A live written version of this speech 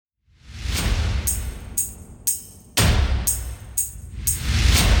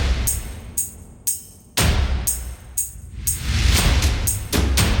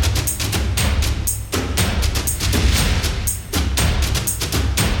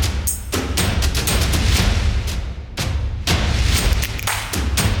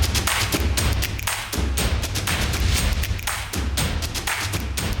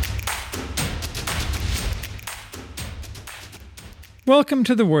Welcome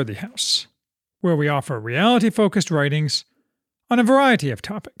to the Worthy House, where we offer reality-focused writings on a variety of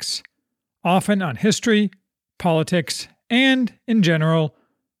topics, often on history, politics, and, in general,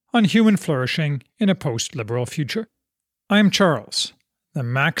 on human flourishing in a post-liberal future. I am Charles, the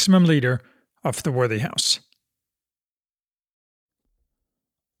maximum leader of the Worthy House.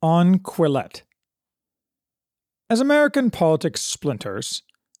 On Quillette. As American politics splinters,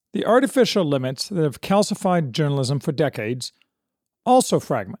 the artificial limits that have calcified journalism for decades also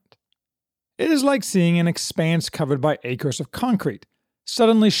fragment. It is like seeing an expanse covered by acres of concrete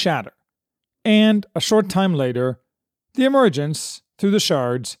suddenly shatter, and, a short time later, the emergence, through the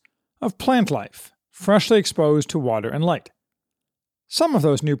shards, of plant life, freshly exposed to water and light. Some of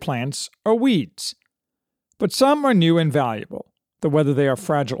those new plants are weeds, but some are new and valuable, though whether they are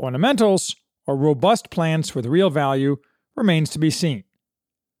fragile ornamentals or robust plants with real value remains to be seen.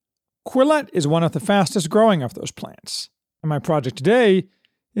 Quillette is one of the fastest growing of those plants, and my project today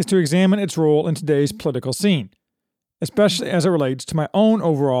is to examine its role in today's political scene, especially as it relates to my own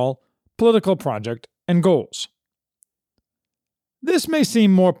overall political project and goals. This may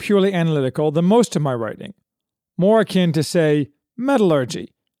seem more purely analytical than most of my writing, more akin to, say,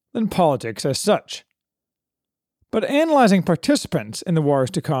 metallurgy than politics as such. But analyzing participants in the wars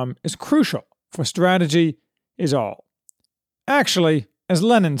to come is crucial, for strategy is all. Actually, as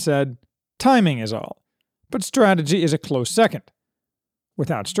Lenin said, timing is all. But strategy is a close second.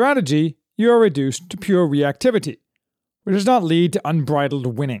 Without strategy, you are reduced to pure reactivity, which does not lead to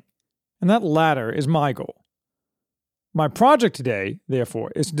unbridled winning, and that latter is my goal. My project today,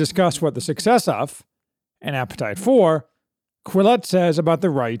 therefore, is to discuss what the success of, and appetite for, Quillette says about the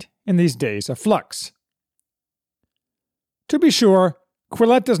right in these days of flux. To be sure,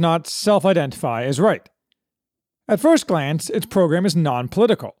 Quillette does not self-identify as right. At first glance, its program is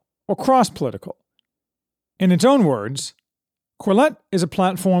non-political, or cross-political. In its own words, Quillette is a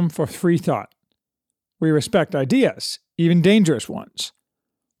platform for free thought. We respect ideas, even dangerous ones.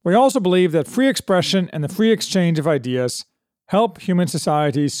 We also believe that free expression and the free exchange of ideas help human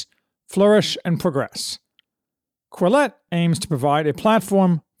societies flourish and progress. Quillette aims to provide a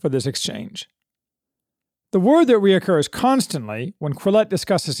platform for this exchange. The word that reoccurs constantly when Quillette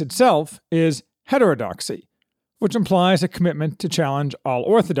discusses itself is heterodoxy, which implies a commitment to challenge all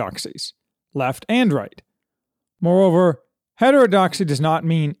orthodoxies, left and right. Moreover, heterodoxy does not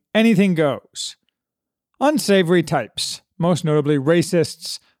mean anything goes. Unsavory types, most notably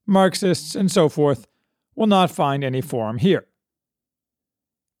racists, Marxists, and so forth, will not find any forum here.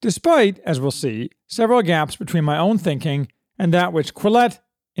 Despite, as we'll see, several gaps between my own thinking and that which Quillette,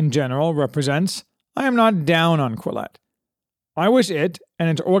 in general, represents, I am not down on Quillette. I wish it, and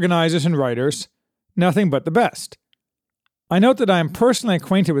its organizers and writers, nothing but the best. I note that I am personally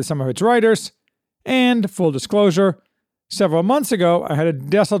acquainted with some of its writers, and, full disclosure, several months ago I had a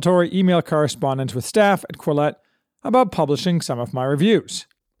desultory email correspondence with staff at Quillette about publishing some of my reviews.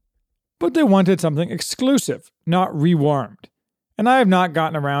 But they wanted something exclusive, not rewormed, and I have not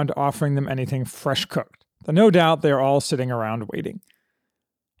gotten around to offering them anything fresh-cooked, though no doubt they are all sitting around waiting.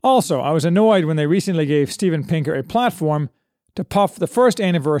 Also, I was annoyed when they recently gave Steven Pinker a platform to puff the first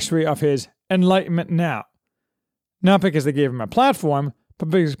anniversary of his Enlightenment Now. Not because they gave him a platform, but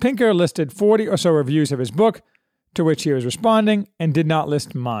because Pinker listed 40 or so reviews of his book, to which he was responding, and did not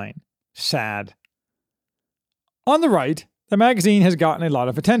list mine. Sad. On the right, the magazine has gotten a lot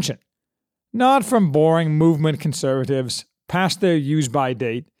of attention. Not from boring movement conservatives past their use-by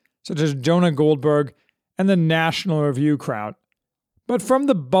date, such as Jonah Goldberg and the National Review crowd, but from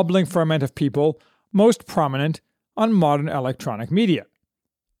the bubbling ferment of people most prominent on modern electronic media.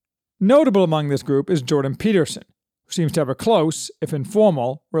 Notable among this group is Jordan Peterson, who seems to have a close, if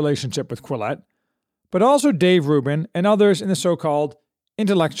informal, relationship with Quillette, but also Dave Rubin and others in the so-called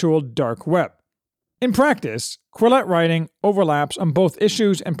intellectual dark web. In practice, Quillette writing overlaps on both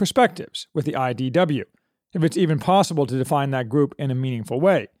issues and perspectives with the IDW, if it's even possible to define that group in a meaningful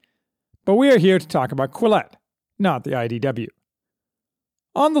way. But we are here to talk about Quillette, not the IDW.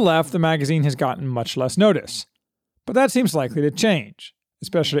 On the left, the magazine has gotten much less notice, but that seems likely to change,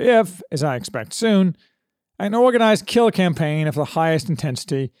 especially if, as I expect soon, an organized kill campaign of the highest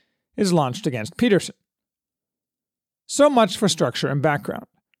intensity is launched against Peterson. So much for structure and background.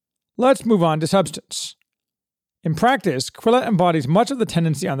 Let's move on to substance. In practice, Quillette embodies much of the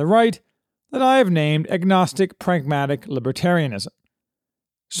tendency on the right that I have named agnostic pragmatic libertarianism.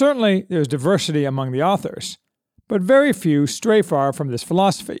 Certainly, there is diversity among the authors, but very few stray far from this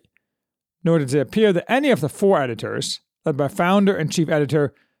philosophy, nor does it appear that any of the four editors, led by founder and chief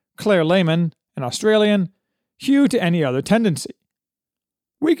editor Claire Lehman, an Australian, hew to any other tendency.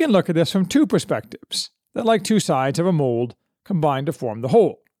 We can look at this from two perspectives that, like two sides of a mold, combine to form the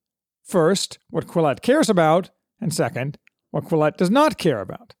whole. First, what Quillette cares about, and second, what Quillette does not care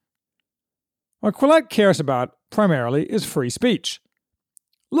about. What Quillette cares about, primarily, is free speech.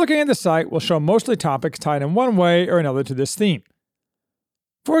 Looking at the site will show mostly topics tied in one way or another to this theme.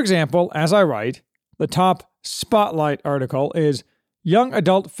 For example, as I write, the top Spotlight article is Young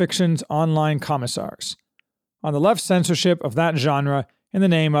Adult Fiction's Online Commissars, on the left censorship of that genre in the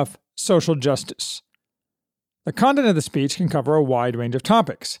name of social justice. The content of the speech can cover a wide range of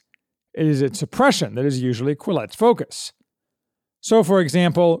topics. It is its suppression that is usually Quillette's focus. So, for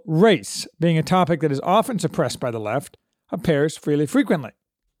example, race, being a topic that is often suppressed by the left, appears frequently.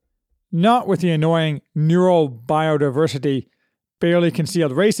 Not with the annoying neural biodiversity, barely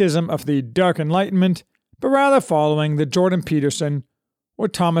concealed racism of the Dark Enlightenment, but rather following the Jordan Peterson or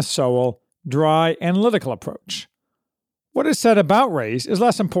Thomas Sowell dry analytical approach. What is said about race is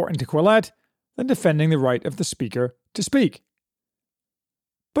less important to Quillette than defending the right of the speaker to speak.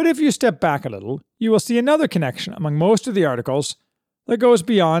 But if you step back a little, you will see another connection among most of the articles that goes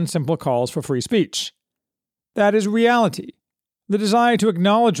beyond simple calls for free speech. That is reality, the desire to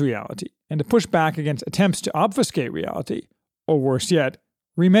acknowledge reality and to push back against attempts to obfuscate reality, or worse yet,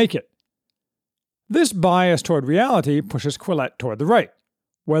 remake it. This bias toward reality pushes Quillette toward the right,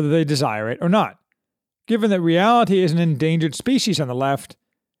 whether they desire it or not, given that reality is an endangered species on the left,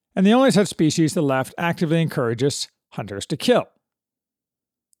 and the only such species the left actively encourages hunters to kill.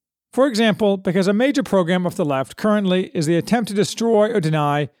 For example, because a major program of the left currently is the attempt to destroy or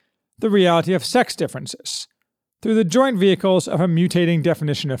deny the reality of sex differences, through the joint vehicles of a mutating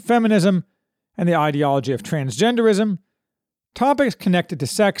definition of feminism and the ideology of transgenderism, topics connected to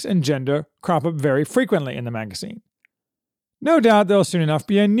sex and gender crop up very frequently in the magazine. No doubt there will soon enough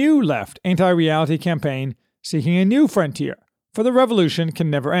be a new left anti-reality campaign seeking a new frontier, for the revolution can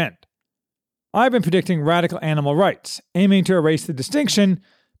never end. I've been predicting radical animal rights, aiming to erase the distinction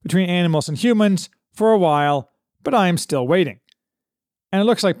between animals and humans for a while, but I am still waiting. And it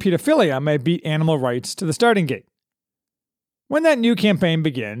looks like pedophilia may beat animal rights to the starting gate. When that new campaign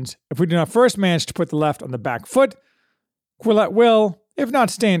begins, if we do not first manage to put the left on the back foot, Quillette will, if not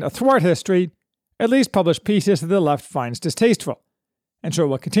stand athwart history, at least publish pieces that the left finds distasteful, and so it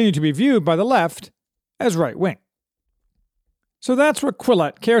will continue to be viewed by the left as right-wing. So that's what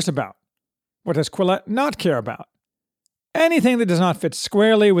Quillette cares about. What does Quillette not care about? Anything that does not fit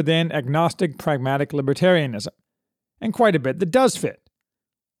squarely within agnostic pragmatic libertarianism, and quite a bit that does fit.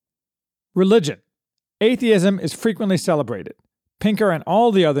 Religion. Atheism is frequently celebrated. Pinker and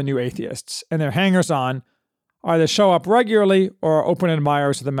all the other new atheists and their hangers-on either show up regularly or are open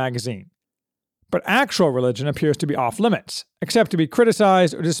admirers of the magazine. But actual religion appears to be off-limits, except to be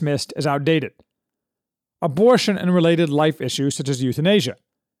criticized or dismissed as outdated. Abortion and related life issues such as euthanasia.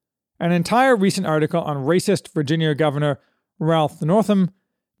 An entire recent article on racist Virginia Governor Ralph Northam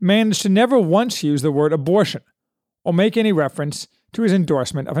managed to never once use the word abortion or make any reference to his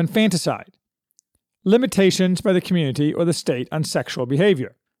endorsement of infanticide. Limitations by the community or the state on sexual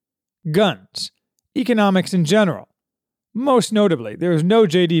behavior. Guns. Economics in general. Most notably, there is no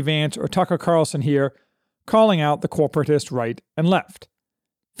J.D. Vance or Tucker Carlson here calling out the corporatist right and left.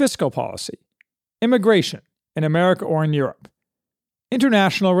 Fiscal policy. Immigration, in America or in Europe.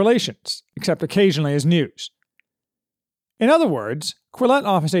 International relations, except occasionally as news. In other words, Quillette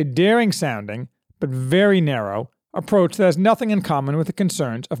offers a daring-sounding, but very narrow, approach that has nothing in common with the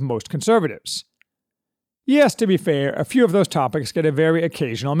concerns of most conservatives. Yes, to be fair, a few of those topics get a very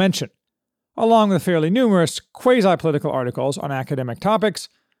occasional mention, along with fairly numerous quasi-political articles on academic topics,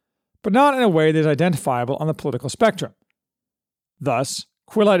 but not in a way that is identifiable on the political spectrum. Thus,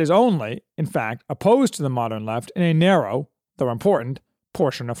 Quillette is only, in fact, opposed to the modern left in a narrow, though important,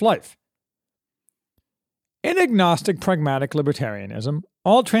 portion of life. In agnostic pragmatic libertarianism,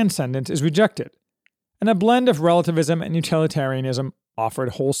 all transcendence is rejected, and a blend of relativism and utilitarianism offered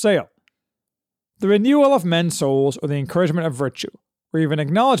wholesale. The renewal of men's souls or the encouragement of virtue, or even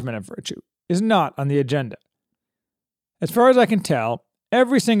acknowledgement of virtue, is not on the agenda. As far as I can tell,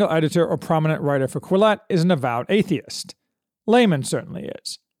 every single editor or prominent writer for Quillette is an avowed atheist. Layman certainly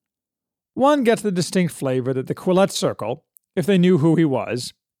is. One gets the distinct flavor that the Quillette circle, if they knew who he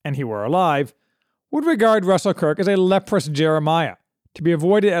was, and he were alive, would regard Russell Kirk as a leprous Jeremiah, to be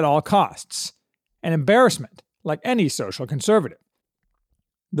avoided at all costs, an embarrassment, like any social conservative.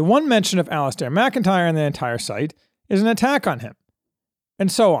 The one mention of Alasdair MacIntyre in the entire site is an attack on him,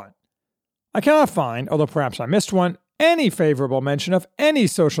 and so on. I cannot find, although perhaps I missed one, any favorable mention of any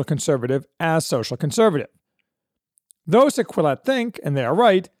social conservative as social conservative. Those at Quillette think, and they are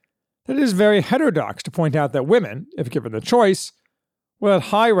right, that it is very heterodox to point out that women, if given the choice, will at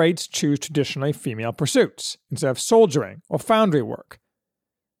high rates choose traditionally female pursuits instead of soldiering or foundry work.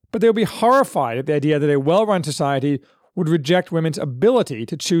 But they will be horrified at the idea that a well-run society would reject women's ability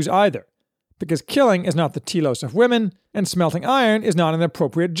to choose either, because killing is not the telos of women, and smelting iron is not an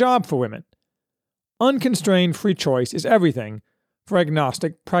appropriate job for women. Unconstrained free choice is everything for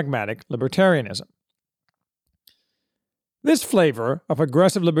agnostic, pragmatic libertarianism. This flavor of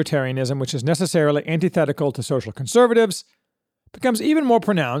aggressive libertarianism, which is necessarily antithetical to social conservatives, becomes even more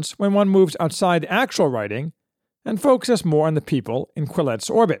pronounced when one moves outside the actual writing and focuses more on the people in Quillette's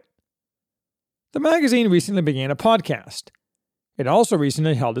orbit. The magazine recently began a podcast. It also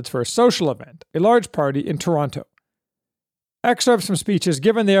recently held its first social event, a large party in Toronto. Excerpts from speeches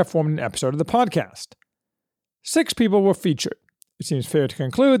given there formed an episode of the podcast. 6 people were featured. It seems fair to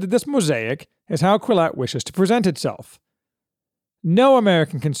conclude that this mosaic is how Quillette wishes to present itself. No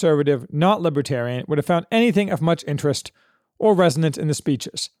American conservative, not libertarian, would have found anything of much interest or resonance in the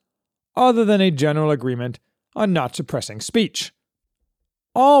speeches, other than a general agreement on not suppressing speech.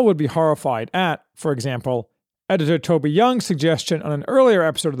 All would be horrified at, for example, editor Toby Young's suggestion on an earlier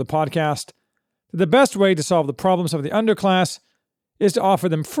episode of the podcast that the best way to solve the problems of the underclass is to offer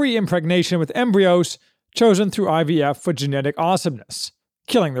them free impregnation with embryos chosen through IVF for genetic awesomeness,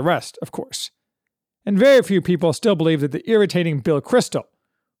 killing the rest, of course. And very few people still believe that the irritating Bill Kristol,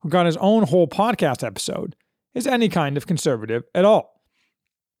 who got his own whole podcast episode, is any kind of conservative at all.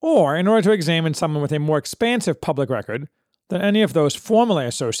 Or, in order to examine someone with a more expansive public record than any of those formerly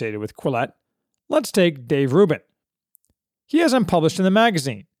associated with Quillette, let's take Dave Rubin. He hasn't published in the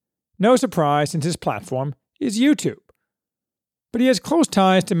magazine. No surprise, since his platform is YouTube. But he has close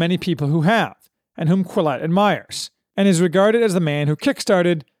ties to many people who have, and whom Quillette admires, and is regarded as the man who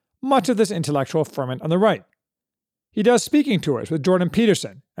kickstarted much of this intellectual ferment on the right. He does speaking tours with Jordan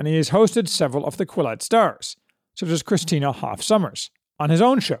Peterson, and he has hosted several of the Quillette stars, such as Christina Hoff Sommers, on his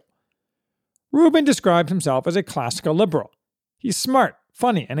own show. Rubin describes himself as a classical liberal. He's smart,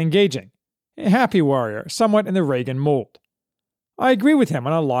 funny, and engaging. A happy warrior, somewhat in the Reagan mold. I agree with him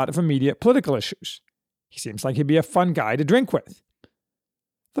on a lot of immediate political issues. He seems like he'd be a fun guy to drink with.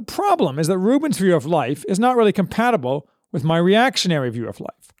 The problem is that Rubin's view of life is not really compatible with my reactionary view of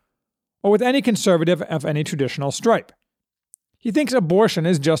life, or with any conservative of any traditional stripe. He thinks abortion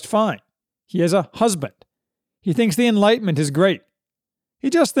is just fine. He is a husband. He thinks the Enlightenment is great. He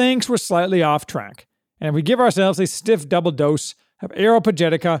just thinks we're slightly off track, and if we give ourselves a stiff double dose of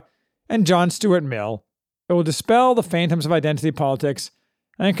Aeropagitica and John Stuart Mill, it will dispel the phantoms of identity politics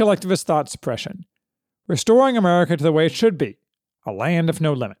and collectivist thought suppression, restoring America to the way it should be, a land of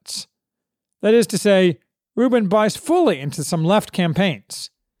no limits. That is to say, Rubin buys fully into some left campaigns.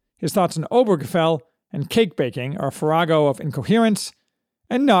 His thoughts on Obergefell and cake baking are a farrago of incoherence,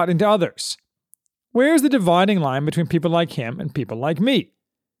 and not into others. Where's the dividing line between people like him and people like me?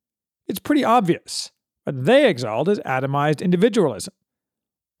 It's pretty obvious. What they exalt is atomized individualism.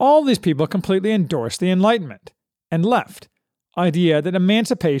 All these people completely endorse the Enlightenment and left idea that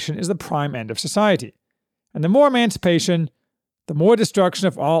emancipation is the prime end of society, and the more emancipation, the more destruction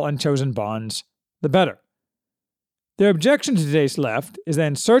of all unchosen bonds, the better. Their objection to today's left is that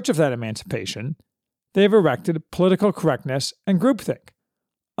in search of that emancipation, they have erected political correctness and groupthink,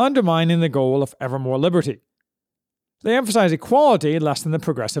 undermining the goal of ever more liberty. They emphasize equality less than the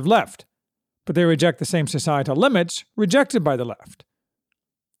progressive left, but they reject the same societal limits rejected by the left.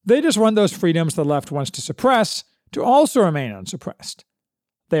 They just want those freedoms the left wants to suppress to also remain unsuppressed.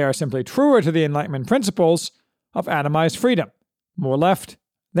 They are simply truer to the Enlightenment principles of atomized freedom, more left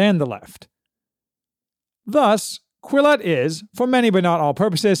than the left. Thus, Quillette is, for many but not all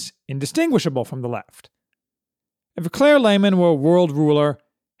purposes, indistinguishable from the left. If Claire Lehman were a world ruler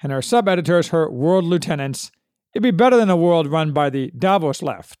and her sub-editors her world lieutenants, it'd be better than a world run by the Davos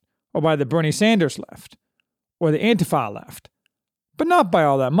left, or by the Bernie Sanders left, or the Antifa left, but not by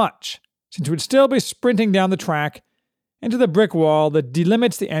all that much, since we'd still be sprinting down the track into the brick wall that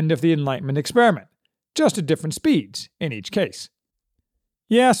delimits the end of the Enlightenment experiment, just at different speeds in each case.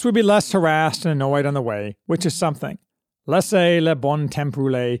 Yes, we'd be less harassed and annoyed on the way, which is something. Laissez le bon temps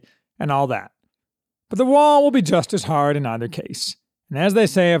rouler and all that. But the wall will be just as hard in either case. And as they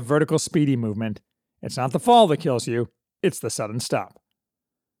say of vertical speedy movement, it's not the fall that kills you, it's the sudden stop.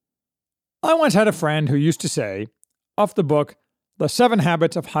 I once had a friend who used to say, off the book, The 7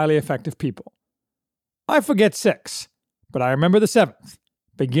 Habits of Highly Effective People. I forget 6, but I remember the 7th.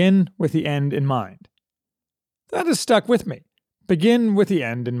 Begin with the end in mind. That has stuck with me. Begin with the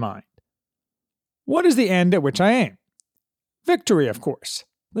end in mind. What is the end at which I aim? Victory, of course.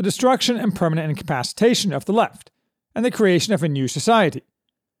 The destruction and permanent incapacitation of the left, and the creation of a new society.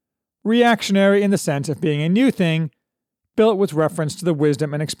 Reactionary in the sense of being a new thing, built with reference to the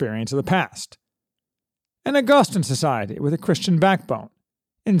wisdom and experience of the past. An Augustan society with a Christian backbone,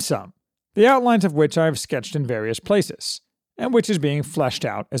 in sum, the outlines of which I have sketched in various places, and which is being fleshed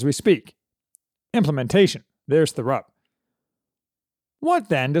out as we speak. Implementation, there's the rub. What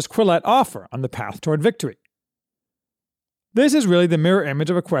then does Quillette offer on the path toward victory? This is really the mirror image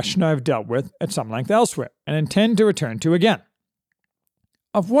of a question I have dealt with at some length elsewhere, and intend to return to again.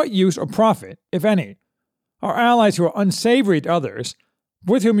 Of what use or profit, if any, are allies who are unsavory to others,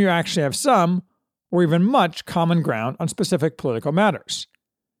 with whom you actually have some, or even much, common ground on specific political matters?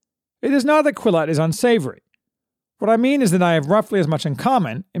 It is not that Quillette is unsavory. What I mean is that I have roughly as much in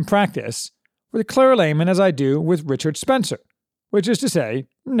common, in practice, with Claire Lehman as I do with Richard Spencer, which is to say,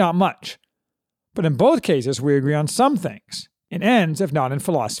 not much. But in both cases we agree on some things, in ends if not in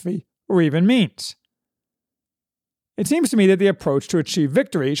philosophy, or even means. It seems to me that the approach to achieve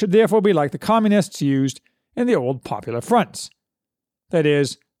victory should therefore be like the communists used in the old popular fronts. That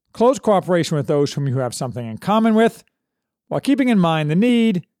is, close cooperation with those whom you have something in common with, while keeping in mind the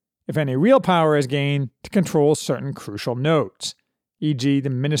need, if any real power is gained, to control certain crucial nodes, e.g. the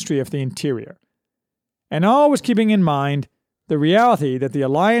Ministry of the Interior, and always keeping in mind the reality that the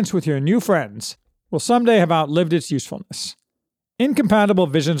alliance with your new friends will someday have outlived its usefulness. Incompatible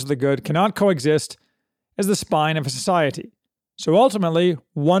visions of the good cannot coexist as the spine of a society, so ultimately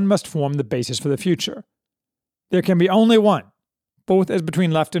one must form the basis for the future. There can be only one, both as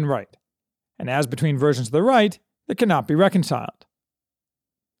between left and right, and as between versions of the right that cannot be reconciled.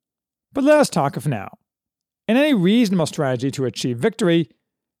 But let us talk of now. In any reasonable strategy to achieve victory,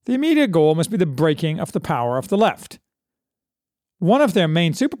 the immediate goal must be the breaking of the power of the left. One of their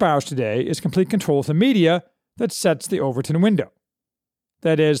main superpowers today is complete control of the media that sets the Overton window.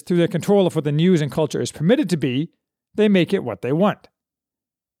 That is, through their control of what the news and culture is permitted to be, they make it what they want.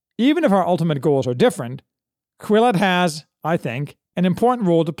 Even if our ultimate goals are different, Quillette has, I think, an important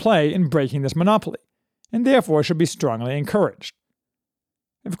role to play in breaking this monopoly, and therefore should be strongly encouraged.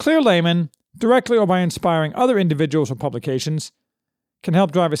 If Claire Lehman, directly or by inspiring other individuals or publications, can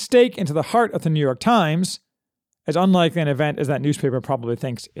help drive a stake into the heart of the New York Times, as unlikely an event as that newspaper probably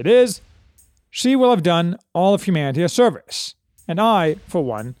thinks it is, she will have done all of humanity a service, and I, for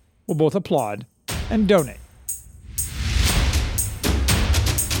one, will both applaud and donate.